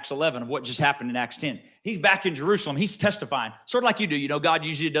story in Acts 11 of what just happened in Acts 10. He's back in Jerusalem. He's testifying, sort of like you do. You know, God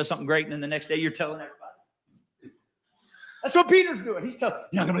usually does something great, and then the next day you're telling everybody. That's what Peter's doing. He's telling,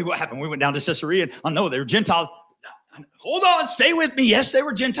 you're not going to believe what happened. We went down to Caesarea, and I know they were Gentiles. Hold on, stay with me. Yes, they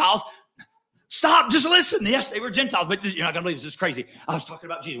were Gentiles. Stop, just listen. Yes, they were Gentiles, but you're not going to believe this. This is crazy. I was talking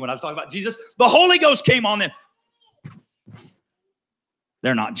about Jesus. When I was talking about Jesus, the Holy Ghost came on them.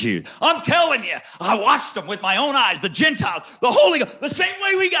 They're not Jews. I'm telling you, I watched them with my own eyes, the Gentiles, the Holy Ghost, the same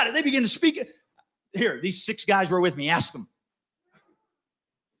way we got it. They begin to speak it. Here, these 6 guys were with me. Ask them.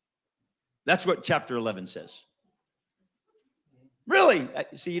 That's what chapter 11 says. Really?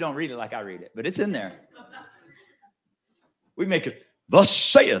 See, you don't read it like I read it, but it's in there. We make it, thus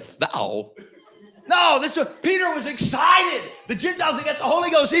saith thou. No, Peter was excited. The Gentiles that got the Holy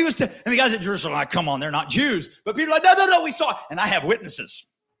Ghost, and the guys at Jerusalem are like, come on, they're not Jews. But Peter's like, no, we saw it. And I have witnesses.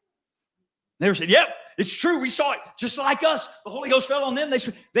 They said, yep, it's true. We saw it just like us. The Holy Ghost fell on them.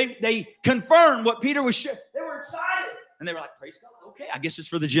 They confirmed what Peter was sharing. They were excited. And they were like, praise God. Okay, I guess it's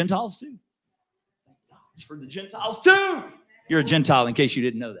for the Gentiles too. It's for the Gentiles too. You're a Gentile in case you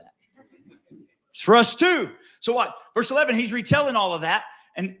didn't know that. It's for us too. So what? Verse 11, he's retelling all of that.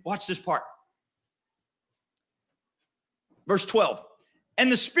 And watch this part. Verse 12,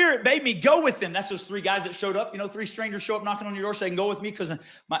 and the Spirit bade me go with them. That's those 3 guys that showed up. You know, 3 strangers show up knocking on your door saying, go with me because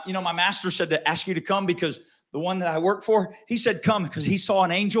my master said to ask you to come because the one that I work for, he said come because he saw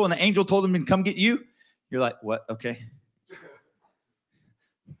an angel and the angel told him to come get you. You're like, what? Okay.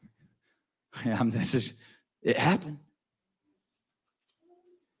 It happened.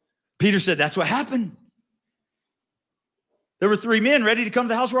 Peter said, that's what happened. There were 3 men ready to come to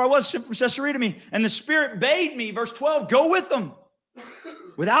the house where I was, sent from Caesarea to me. And the Spirit bade me, verse 12, go with them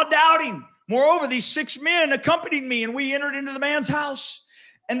without doubting. Moreover, these 6 men accompanied me, and we entered into the man's house.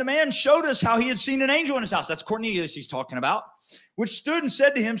 And the man showed us how he had seen an angel in his house. That's Cornelius he's talking about, which stood and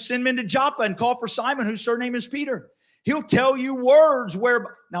said to him, send men to Joppa and call for Simon, whose surname is Peter. He'll tell you words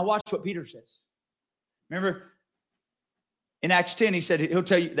where. Now watch what Peter says. Remember, in Acts 10, he said, he'll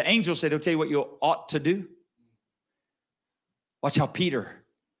tell you, the angel said, he'll tell you what you ought to do. Watch how Peter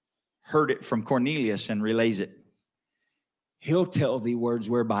heard it from Cornelius and relays it. He'll tell thee words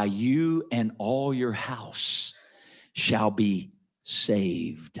whereby you and all your house shall be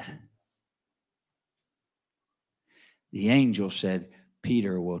saved. The angel said,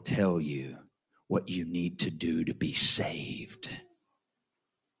 Peter will tell you what you need to do to be saved.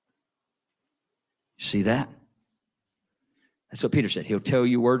 See that? That's what Peter said. He'll tell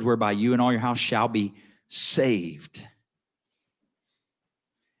you words whereby you and all your house shall be saved.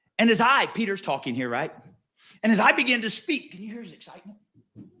 And as Peter's talking here, right? And as I begin to speak, can you hear his excitement?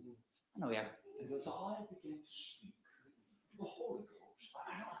 I know he had it. As I begin to speak, the Holy Ghost.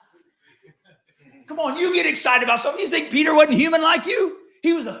 Come on, you get excited about something. You think Peter wasn't human like you?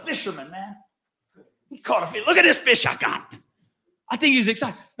 He was a fisherman, man. He caught a fish. Look at this fish I got. I think he's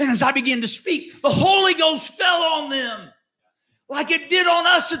excited. Man, as I begin to speak, the Holy Ghost fell on them like it did on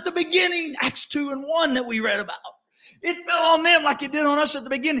us at the beginning, Acts 2 and 1 that we read about. It fell on them like it did on us at the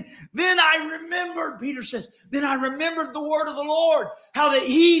beginning. Then I remembered, Peter says, then I remembered the word of the Lord, how that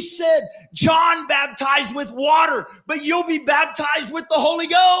he said, John baptized with water, but you'll be baptized with the Holy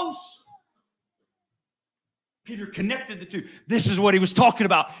Ghost. Peter connected the two. This is what he was talking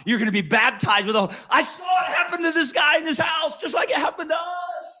about. You're going to be baptized with the Holy. I saw it happen to this guy in this house, just like it happened to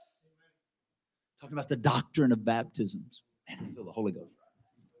us. Talking about the doctrine of baptisms. Man, I feel the Holy Ghost.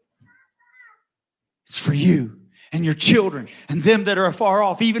 It's for you and your children and them that are afar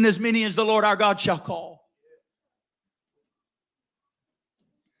off, even as many as the Lord our God shall call.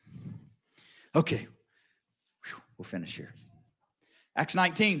 Okay. We'll finish here. Acts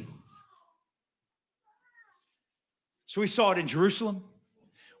 19. So we saw it in Jerusalem.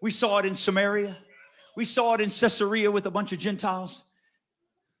 We saw it in Samaria. We saw it in Caesarea with a bunch of Gentiles.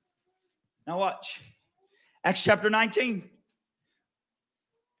 Now watch. Acts chapter 19.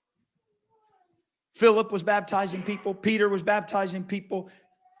 Philip was baptizing people. Peter was baptizing people.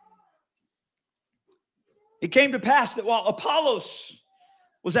 It came to pass that while Apollos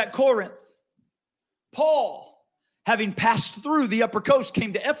was at Corinth, Paul, having passed through the upper coast,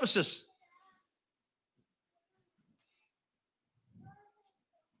 came to Ephesus.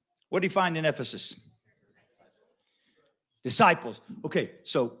 What did he find in Ephesus? Disciples. Okay,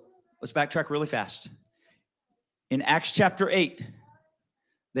 so let's backtrack really fast. In Acts chapter 8,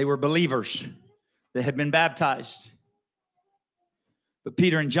 they were believers that had been baptized. But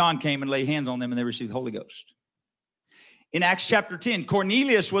Peter and John came and laid hands on them and they received the Holy Ghost. In Acts chapter 10,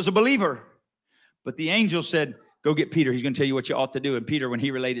 Cornelius was a believer. But the angel said, go get Peter. He's going to tell you what you ought to do. And Peter, when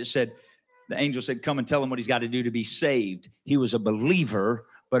he related, said, the angel said, come and tell him what he's got to do to be saved. He was a believer,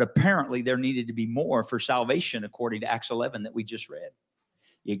 but apparently there needed to be more for salvation according to Acts 11 that we just read.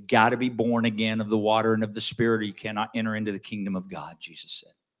 You got to be born again of the water and of the Spirit, or you cannot enter into the kingdom of God, Jesus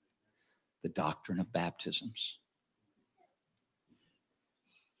said. The doctrine of baptisms.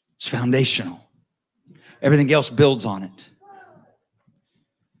 It's foundational. Everything else builds on it.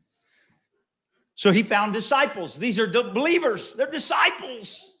 So he found disciples. These are believers. They're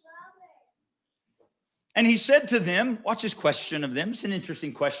disciples. And he said to them, watch this question of them. It's an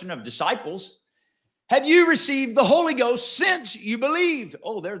interesting question of disciples. Have you received the Holy Ghost since you believed?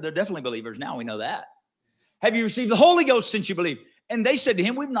 Oh, they're definitely believers now. We know that. Have you received the Holy Ghost since you believed? And they said to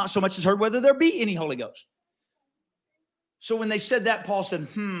him, we've not so much as heard whether there be any Holy Ghost. So when they said that, Paul said,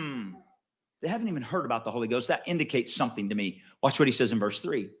 they haven't even heard about the Holy Ghost. That indicates something to me. Watch what he says in verse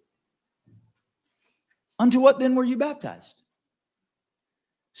 3. Unto what then were you baptized?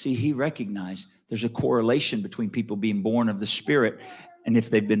 See, he recognized there's a correlation between people being born of the Spirit and if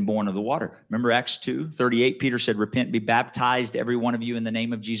they've been born of the water. Remember Acts 2:38, Peter said, repent, be baptized, every one of you, in the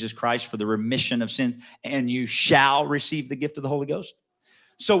name of Jesus Christ for the remission of sins, and you shall receive the gift of the Holy Ghost.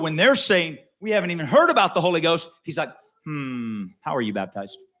 So when they're saying, we haven't even heard about the Holy Ghost, he's like, how are you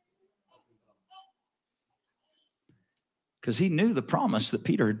baptized? Because he knew the promise that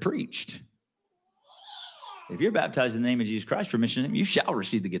Peter had preached. If you're baptized in the name of Jesus Christ for remission of sin, you shall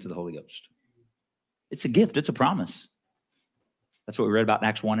receive the gift of the Holy Ghost. It's a gift. It's a promise. That's what we read about in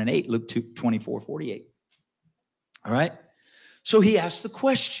Acts 1 and 8, Luke 2:24-48. All right? So he asked the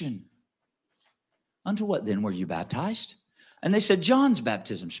question, unto what then were you baptized? And they said, John's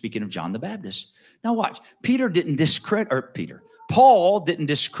baptism, speaking of John the Baptist. Now watch, Paul didn't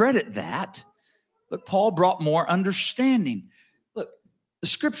discredit that, but Paul brought more understanding. Look, the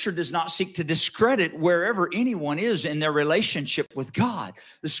scripture does not seek to discredit wherever anyone is in their relationship with God.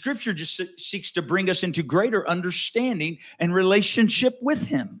 The scripture just seeks to bring us into greater understanding and relationship with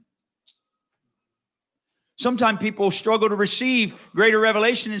him. Sometimes people struggle to receive greater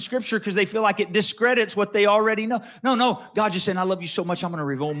revelation in scripture because they feel like it discredits what they already know. No, God just saying, I love you so much, I'm going to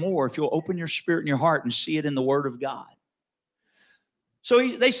reveal more if you'll open your spirit and your heart and see it in the word of God. So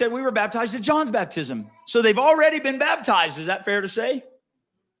they said we were baptized at John's baptism. So they've already been baptized. Is that fair to say?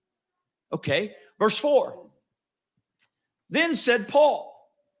 Okay, verse 4. Then said Paul,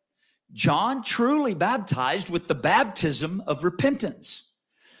 John truly baptized with the baptism of repentance,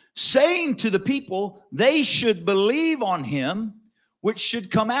 saying to the people they should believe on him which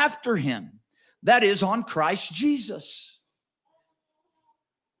should come after him, that is, on Christ Jesus.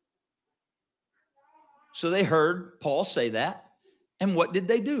 So they heard Paul say that. And what did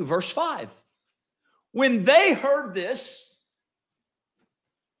they do? Verse 5. When they heard this,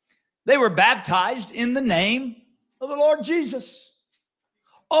 they were baptized in the name of the Lord Jesus.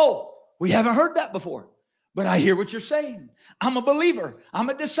 Oh, we haven't heard that before, but I hear what you're saying. I'm a believer. I'm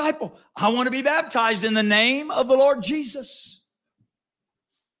a disciple. I want to be baptized in the name of the Lord Jesus.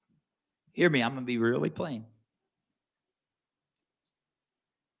 Hear me, I'm going to be really plain.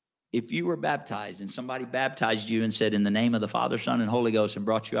 If you were baptized and somebody baptized you and said in the name of the Father, Son, and Holy Ghost and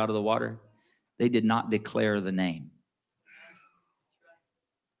brought you out of the water, they did not declare the name.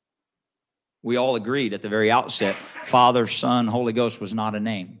 We all agreed at the very outset, Father, Son, Holy Ghost was not a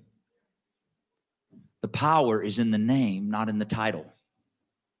name. The power is in the name, not in the title.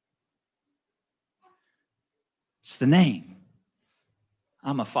 It's the name.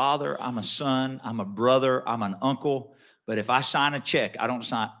 I'm a father, I'm a son, I'm a brother, I'm an uncle. But if I sign a check, I don't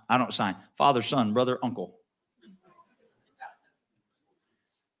sign father, son, brother, uncle.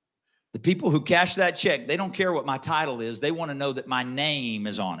 The people who cash that check, they don't care what my title is. They want to know that my name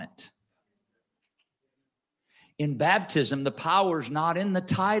is on it. In baptism, the power is not in the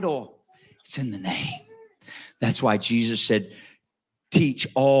title. It's in the name. That's why Jesus said, teach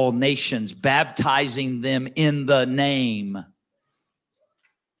all nations, baptizing them in the name.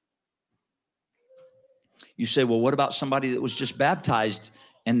 You say, well, what about somebody that was just baptized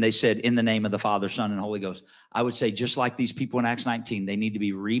and they said, in the name of the Father, Son, and Holy Ghost? I would say, just like these people in Acts 19, they need to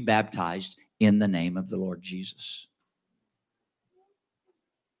be rebaptized in the name of the Lord Jesus.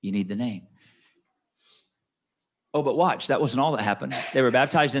 You need the name. Oh, but watch, that wasn't all that happened. They were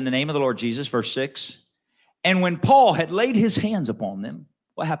baptized in the name of the Lord Jesus, verse 6. And when Paul had laid his hands upon them,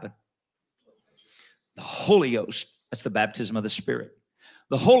 what happened? The Holy Ghost, that's the baptism of the Spirit.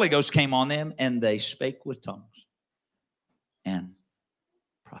 The Holy Ghost came on them, and they spake with tongues and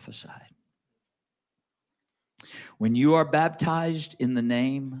prophesied. When you are baptized in the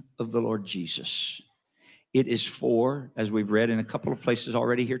name of the Lord Jesus, it is for, as we've read in a couple of places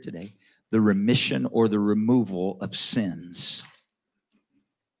already here today, the remission or the removal of sins.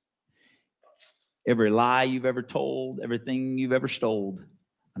 Every lie you've ever told, everything you've ever stole.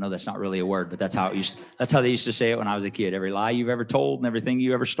 I know that's not really a word, but that's how they used to say it when I was a kid. Every lie you've ever told and everything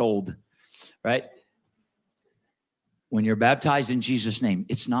you ever stole, right? When you're baptized in Jesus' name,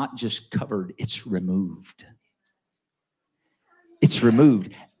 it's not just covered, it's removed. It's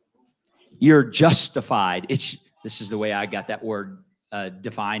removed. You're justified. This is the way I got that word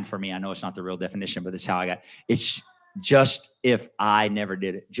defined for me. I know it's not the real definition, but this is how I got it. It's just if I never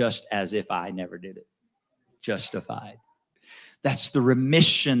did it. Just as if I never did it. Justified. That's the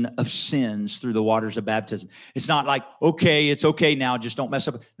remission of sins through the waters of baptism. It's not like, okay, it's okay now, just don't mess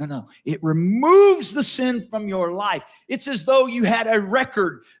up. No. It removes the sin from your life. It's as though you had a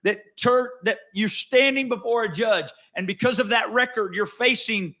record that you're standing before a judge, and because of that record, you're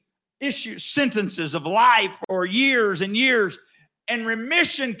facing issues, sentences of life or years and years, and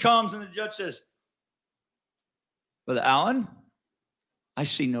remission comes, and the judge says, Brother Allen, I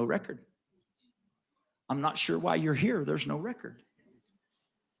see no record. I'm not sure why you're here. There's no record.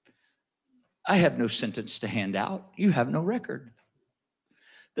 I have no sentence to hand out. You have no record.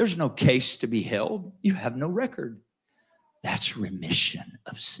 There's no case to be held. You have no record. That's remission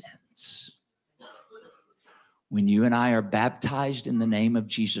of sins. When you and I are baptized in the name of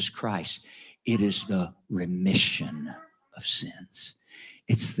Jesus Christ, it is the remission of sins.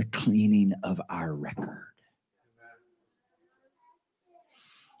 It's the cleaning of our record.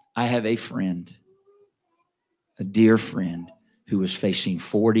 I have a friend, a dear friend, who was facing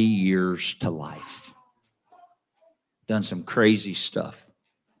 40 years to life. Done some crazy stuff.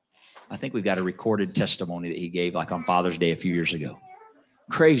 I think we've got a recorded testimony that he gave like on Father's Day a few years ago.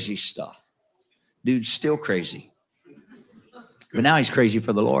 Crazy stuff. Dude's still crazy. But now he's crazy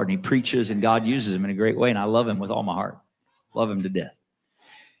for the Lord, and he preaches, and God uses him in a great way, and I love him with all my heart. Love him to death.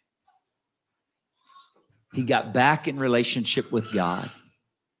 He got back in relationship with God.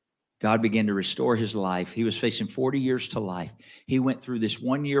 God began to restore his life. He was facing 40 years to life. He went through this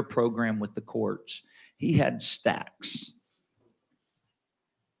 1-year program with the courts. He had stacks.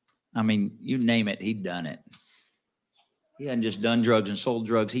 I mean, you name it, he'd done it. He hadn't just done drugs and sold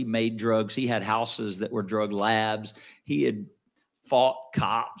drugs. He made drugs. He had houses that were drug labs. He had fought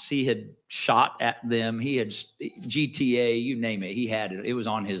cops. He had shot at them. He had GTA, you name it. He had it. It was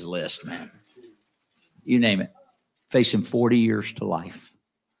on his list, man. You name it. Facing 40 years to life.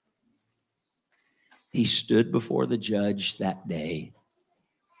 He stood before the judge that day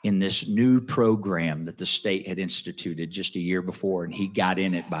in this new program that the state had instituted just a year before, and he got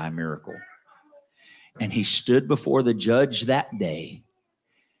in it by a miracle. And he stood before the judge that day,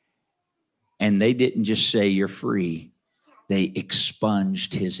 and they didn't just say, you're free. They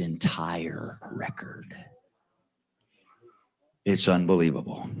expunged his entire record. It's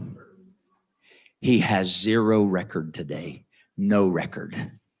unbelievable. He has zero record today. No record.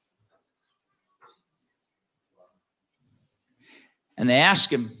 And they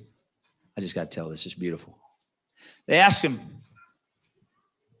asked him, I just got to tell this is beautiful. They asked him,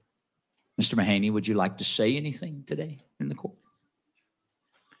 Mr. Mahaney, would you like to say anything today in the court?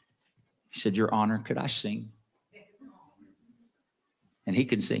 He said, Your Honor, could I sing? And he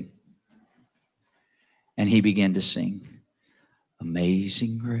could sing. And he began to sing,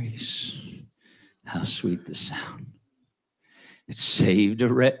 Amazing Grace, how sweet the sound. It saved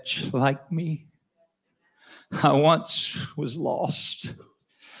a wretch like me. I once was lost,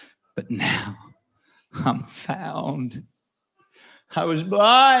 but now I'm found. I was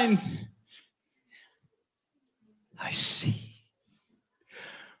blind. I see.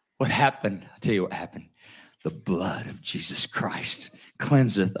 What happened? I'll tell you what happened. The blood of Jesus Christ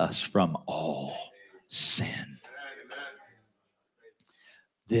cleanseth us from all sin.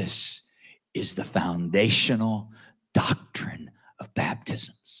 This is the foundational doctrine of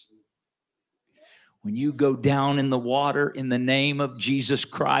baptisms. When you go down in the water in the name of Jesus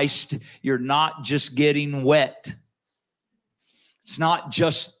Christ, you're not just getting wet. It's not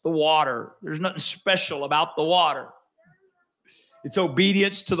just the water. There's nothing special about the water. It's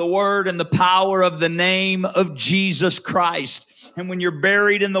obedience to the word and the power of the name of Jesus Christ. And when you're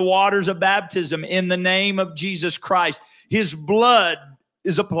buried in the waters of baptism in the name of Jesus Christ, his blood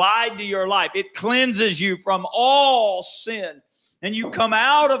is applied to your life. It cleanses you from all sin. And you come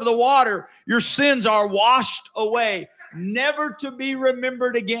out of the water, your sins are washed away, never to be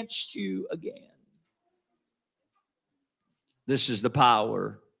remembered against you again. This is the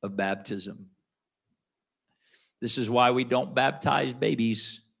power of baptism. This is why we don't baptize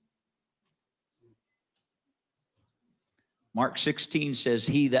babies. Mark 16 says,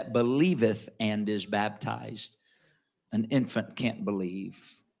 he that believeth and is baptized. An infant can't believe.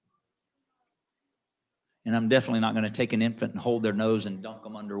 And I'm definitely not going to take an infant and hold their nose and dunk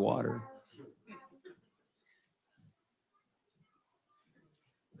them underwater.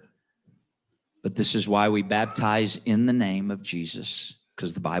 But this is why we baptize in the name of Jesus,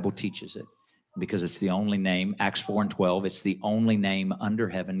 because the Bible teaches it. Because it's the only name, Acts 4:12, it's the only name under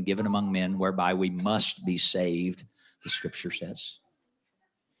heaven given among men whereby we must be saved, the scripture says.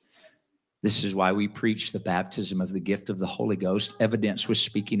 This is why we preach the baptism of the gift of the Holy Ghost, evidenced with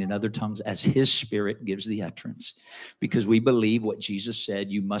speaking in other tongues as his Spirit gives the utterance. Because we believe what Jesus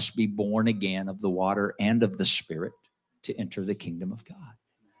said, you must be born again of the water and of the Spirit to enter the kingdom of God.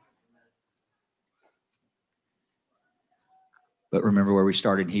 But remember where we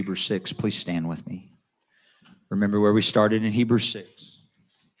started in Hebrews 6. Please stand with me. Remember where we started in Hebrews 6.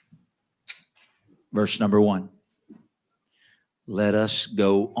 Verse number 1. Let us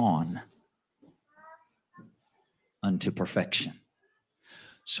go on unto perfection.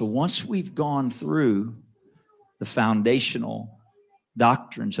 So once we've gone through the foundational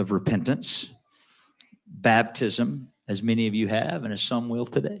doctrines of repentance, baptism, as many of you have, and as some will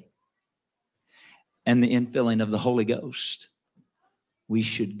today, and the infilling of the Holy Ghost, we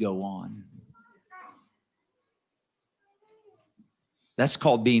should go on. That's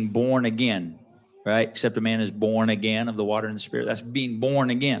called being born again, right? Except a man is born again of the water and the Spirit. That's being born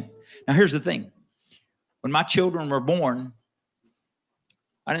again. Now, here's the thing. When my children were born,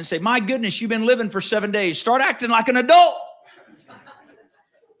 I didn't say, my goodness, you've been living for 7 days. Start acting like an adult.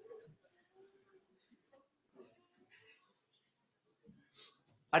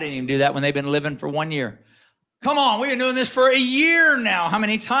 I didn't even do that when they've been living for 1 year. Come on, we've been doing this for a year now. How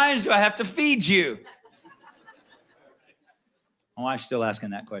many times do I have to feed you? My wife's still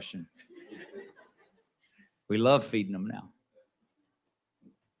asking that question. We love feeding them now.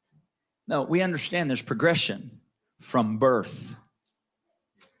 No, we understand there's progression from birth.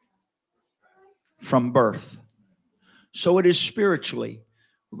 From birth. So it is spiritually.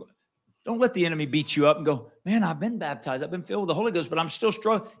 Don't let the enemy beat you up and go, man, I've been baptized. I've been filled with the Holy Ghost, but I'm still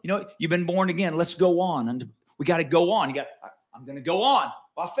struggling. You know, you've been born again. Let's go on. And we got to go on. I'm going to go on.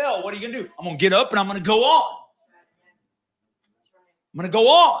 If I fell, what are you going to do? I'm going to get up and I'm going to go on. I'm going to go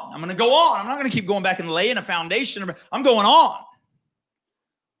on. I'm going to go on. I'm not going to keep going back and laying a foundation. I'm going on.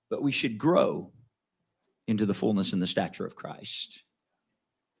 But we should grow into the fullness and the stature of Christ.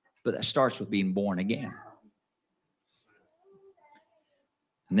 But that starts with being born again.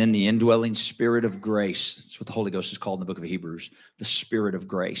 And then the indwelling spirit of grace. That's what the Holy Ghost is called in the book of Hebrews. The spirit of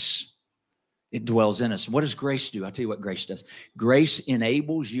grace. It dwells in us. What does grace do? I'll tell you what grace does. Grace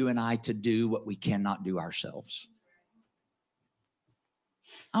enables you and I to do what we cannot do ourselves.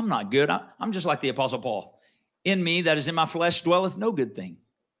 I'm not good. I'm just like the Apostle Paul. In me, that is in my flesh, dwelleth no good thing.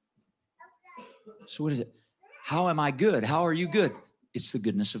 So what is it? How am I good? How are you good? It's the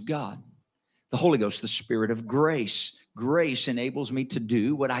goodness of God. The Holy Ghost, the spirit of grace. Grace enables me to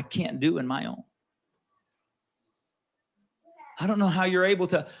do what I can't do in my own. I don't know how you're able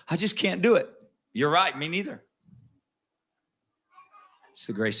to. I just can't do it. You're right. Me neither. It's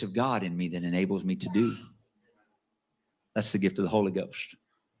the grace of God in me that enables me to do. That's the gift of the Holy Ghost.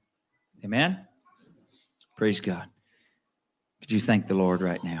 Amen? Praise God. Could you thank the Lord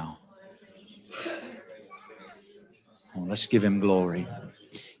right now? Oh, let's give him glory.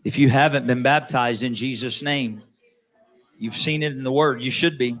 If you haven't been baptized in Jesus' name, you've seen it in the Word. You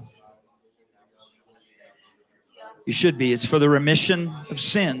should be. You should be. It's for the remission of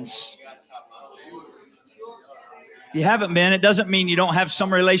sins. If you haven't been, it doesn't mean you don't have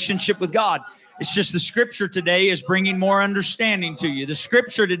some relationship with God. It's just the scripture today is bringing more understanding to you. The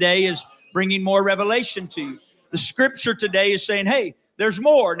scripture today is bringing more revelation to you. The scripture today is saying, hey, there's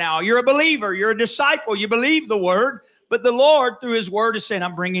more now. You're a believer. You're a disciple. You believe the word. But the Lord, through his word, is saying,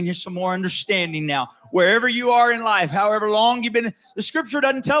 I'm bringing you some more understanding now. Wherever you are in life, however long you've been, the scripture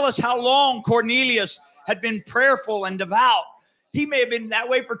doesn't tell us how long Cornelius had been prayerful and devout. He may have been that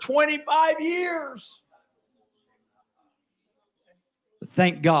way for 25 years. But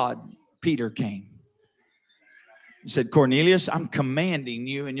thank God, Peter came. He said, Cornelius, I'm commanding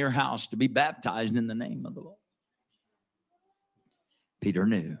you and your house to be baptized in the name of the Lord. Peter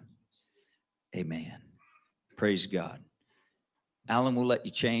knew. Amen. Praise God. Alan, we'll let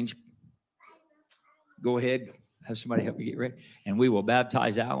you change. Go ahead. Have somebody help you get ready. And we will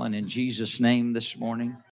baptize Alan in Jesus' name this morning.